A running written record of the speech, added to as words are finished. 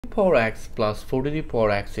power x plus 4 to the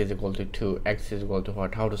power x is equal to 2. X is equal to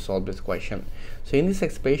what? How to solve this question? So in this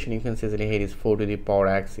expression, you can see that here is 4 to the power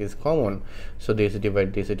x is common. So this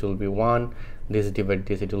divide this, it will be 1. This divide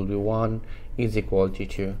this, it will be 1 is equal to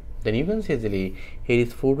 2. Then you can see that here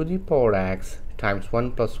is 4 to the power x times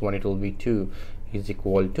 1 plus 1, it will be 2 is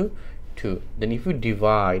equal to 2. Then if you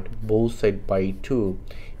divide both sides by 2,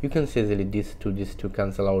 you can say that this 2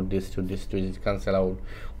 cancel out, this 2 cancel out.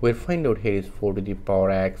 We'll find out here is 4 to the power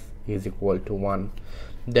x is equal to 1.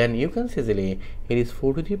 Then you can say that here is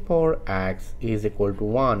 4 to the power x is equal to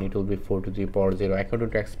 1. It will be 4 to the power 0 according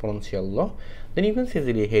to exponential law. Then you can say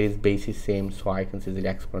that here is base is same, so I can say that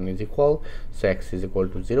exponent is equal, so x is equal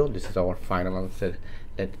to 0. This is our final answer.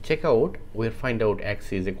 Let's check out. We'll find out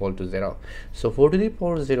x is equal to 0. So 4 to the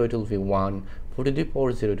power 0, it will be 1. 4 to the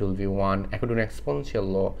power 0, it will be 1 according to exponential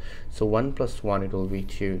law. So 1 plus 1, it will be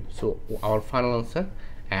 2. So our final answer,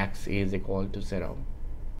 x is equal to 0.